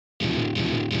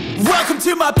Welcome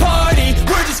to my party,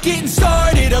 we're just getting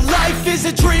started. A life is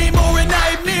a dream or a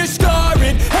nightmare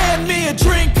scarring. Hand me a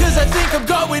drink cause I think I'm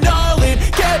going all in.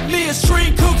 Get me a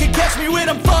shrink who can catch me when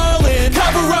I'm falling.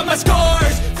 Cover up my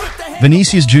scars.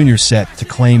 Vinicius Jr. set to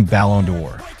claim Ballon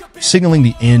d'Or, signaling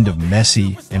the end of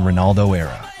Messi and Ronaldo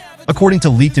era. According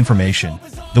to leaked information,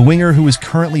 the winger, who is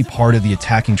currently part of the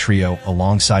attacking trio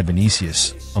alongside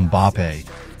Vinicius, Mbappé,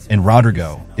 and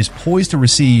Rodrygo, is poised to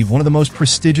receive one of the most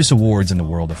prestigious awards in the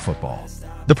world of football.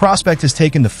 The prospect has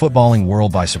taken the footballing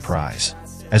world by surprise,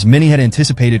 as many had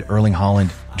anticipated Erling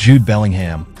Haaland, Jude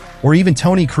Bellingham, or even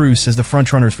Toni Kroos as the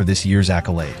frontrunners for this year's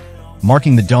accolade,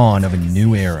 marking the dawn of a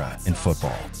new era in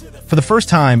football. For the first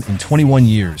time in 21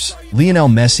 years, Lionel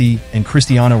Messi and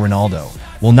Cristiano Ronaldo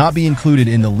will not be included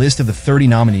in the list of the 30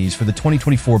 nominees for the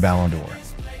 2024 Ballon d'Or,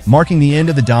 marking the end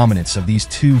of the dominance of these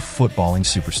two footballing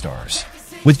superstars.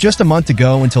 With just a month to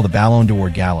go until the Ballon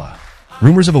d'Or gala,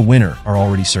 rumors of a winner are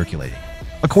already circulating.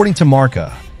 According to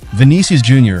Marca, Vinicius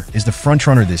Jr. is the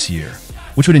frontrunner this year,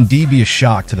 which would indeed be a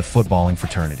shock to the footballing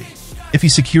fraternity. If he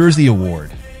secures the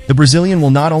award, the Brazilian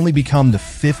will not only become the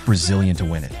 5th Brazilian to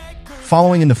win it,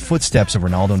 following in the footsteps of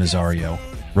Ronaldo Nazario,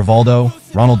 Rivaldo,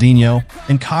 Ronaldinho,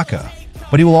 and Kaká,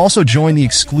 but he will also join the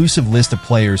exclusive list of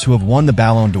players who have won the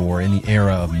Ballon d'Or in the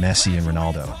era of Messi and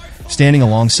Ronaldo, standing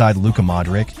alongside Luka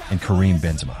Modric and Karim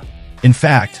Benzema. In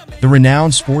fact, the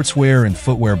renowned sportswear and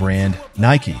footwear brand,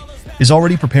 Nike, is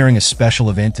already preparing a special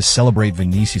event to celebrate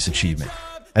Vinicius' achievement,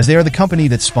 as they are the company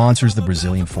that sponsors the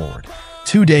Brazilian forward.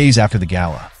 2 days after the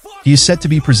gala, he is set to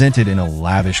be presented in a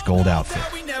lavish gold outfit.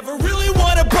 We never really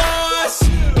want a boss,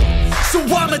 so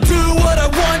I'ma do what I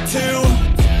want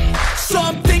to.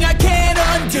 Something I can't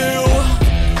undo.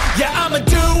 Yeah, I'ma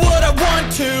do what I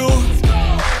want to.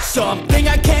 Something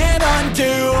I can't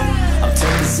undo. I'm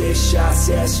taking 6 shots,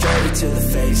 yeah, straight to the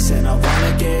face. And I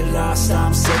wanna get lost,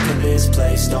 I'm sick of this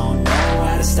place. Don't know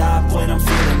how to stop when I'm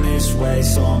feeling this way.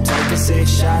 So I'm taking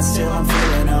 6 shots till I'm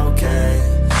feeling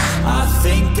okay. I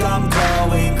think I'm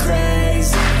going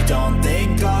crazy. Don't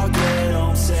think I'll get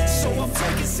on safe. So I'm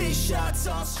taking 6 shots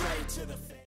all straight to the face.